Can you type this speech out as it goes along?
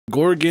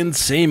Gorgon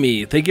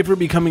Samey, thank you for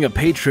becoming a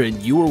patron.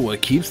 You are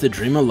what keeps the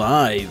dream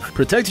alive.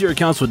 Protect your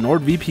accounts with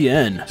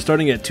NordVPN,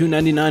 starting at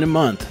 $2.99 a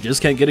month.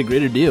 Just can't get a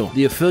greater deal.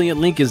 The affiliate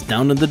link is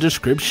down in the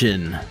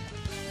description.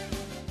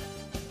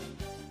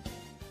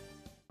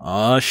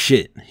 Aw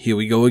shit, here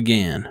we go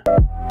again.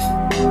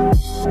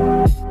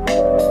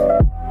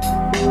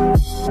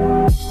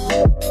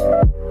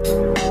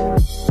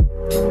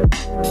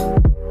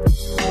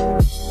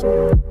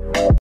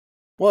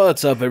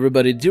 What's up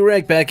everybody,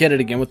 Durag back at it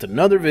again with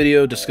another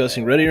video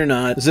discussing Ready or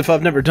Not, as if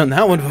I've never done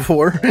that one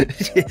before.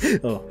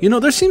 Oh. You know,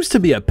 there seems to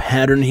be a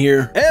pattern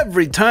here.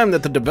 Every time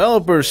that the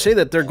developers say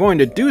that they're going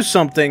to do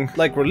something,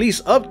 like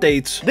release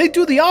updates, they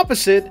do the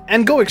opposite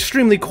and go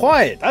extremely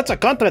quiet. That's a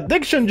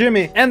contradiction,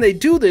 Jimmy. And they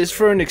do this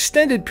for an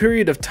extended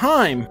period of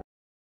time.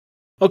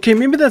 Okay,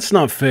 maybe that's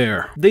not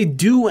fair. They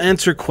do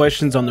answer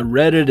questions on the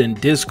Reddit and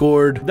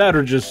Discord that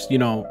are just, you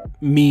know,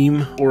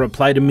 meme or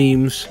reply to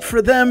memes.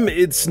 For them,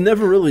 it's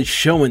never really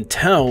show and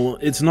tell.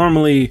 It's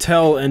normally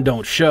tell and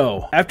don't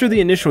show. After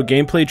the initial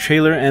gameplay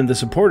trailer and the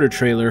supporter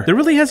trailer, there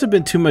really hasn't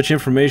been too much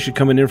information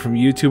coming in from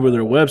YouTube or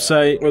their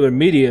website or their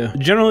media.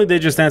 Generally, they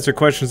just answer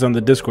questions on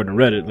the Discord and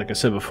Reddit, like I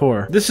said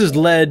before. This has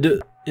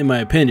led, in my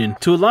opinion,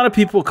 to a lot of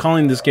people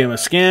calling this game a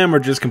scam or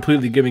just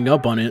completely giving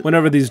up on it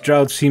whenever these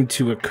droughts seem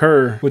to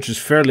occur, which is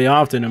fairly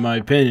often in my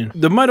opinion.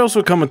 There might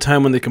also come a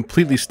time when they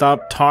completely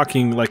stop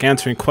talking, like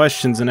answering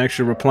questions and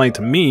actually replying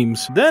to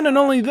memes. Then and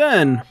only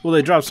then will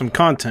they drop some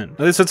content.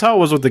 At least that's how it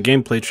was with the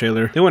gameplay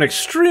trailer. They went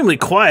extremely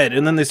quiet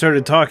and then they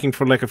started talking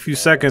for like a few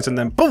seconds and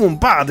then boom,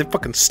 bah, they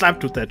fucking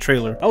slapped with that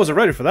trailer. I wasn't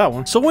ready for that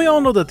one. So we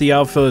all know that the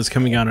alpha is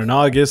coming out in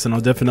August, and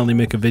I'll definitely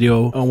make a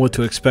video on what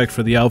to expect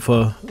for the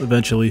alpha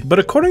eventually. But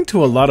according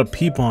to a lot of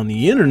people on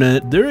the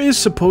internet, there is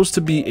supposed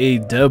to be a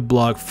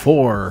devlog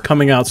 4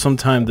 coming out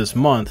sometime this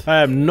month. I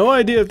have no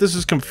idea if this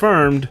is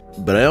confirmed,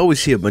 but I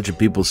always see a bunch of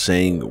people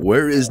saying,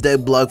 where is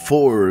devlog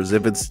 4, as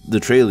if it's the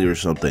trailer or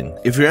something.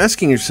 If you're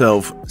asking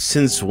yourself,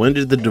 since when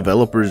did the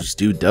developers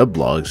do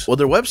devlogs? Well,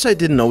 their website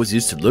didn't always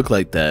used to look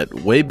like that.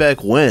 Way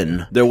back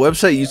when, their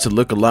website used to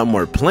look a lot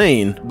more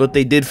plain, but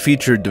they did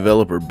feature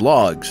developer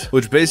blogs,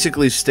 which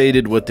basically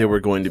stated what they were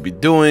going to be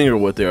doing or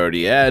what they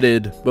already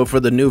added. But for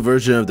the new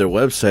version of their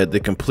website, they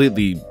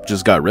completely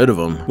just got rid of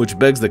them, which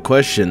begs the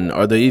question,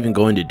 are they even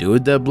going to do a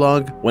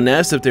devlog? When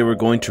asked if they were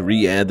going to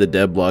re-add the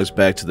devlogs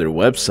back to their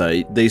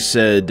website, they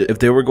said if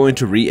they were going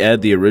to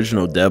re-add the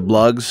original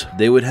devlogs,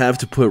 they would have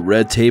to put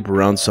red tape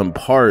around some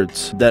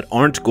parts that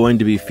aren't going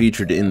to be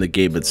featured in the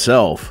game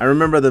itself. I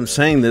remember them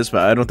saying this,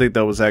 but I don't think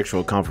that was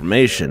actual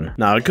confirmation.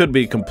 Now, I could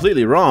be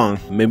completely wrong.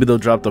 Maybe they'll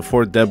drop the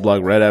 4th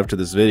devlog right after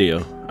this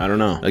video. I don't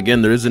know.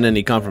 Again, there isn't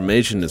any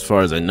confirmation as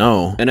far as I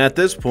know. And at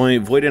this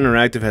point, Void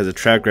Interactive has a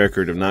track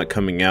record of not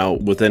coming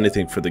out with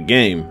anything for the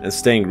game and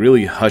staying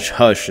really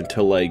hush-hush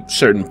until like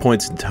certain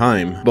points in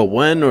time. But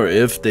when or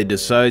if they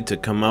decide to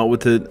come out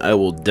with it, I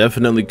will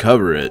definitely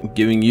cover it,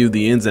 giving you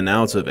the ins and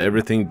outs of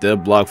everything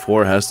devlog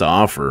 4 has to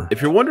offer.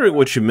 If you're wondering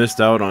what you missed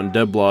out on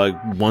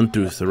devlog 1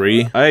 through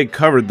 3, I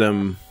covered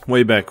them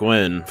way back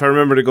when. If I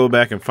remember to go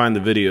back and find the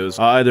videos,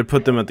 I'll either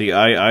put them at the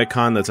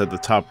icon that's at the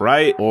top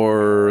right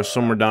or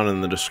somewhere down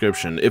in the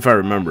description, if I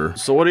remember.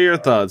 So what are your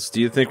thoughts?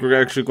 Do you think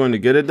we're actually going to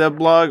get a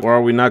devlog, or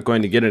are we not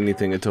going to get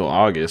anything until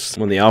August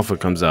when the alpha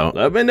comes out?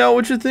 Let me know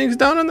what you think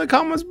down in the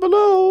comments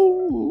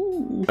below.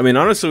 I mean,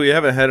 honestly, we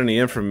haven't had any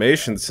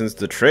information since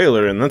the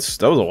trailer, and that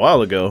was a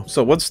while ago.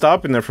 So what's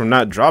stopping them from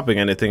not dropping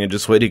anything and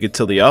just waiting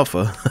until the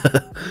alpha?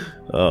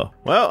 Oh.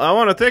 Well, I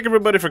want to thank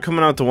everybody for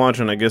coming out to watch,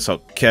 and I guess I'll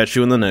catch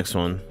you in the next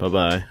one.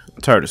 Bye-bye.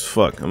 I'm tired as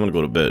fuck. I'm gonna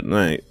go to bed.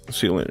 Night.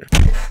 See you later.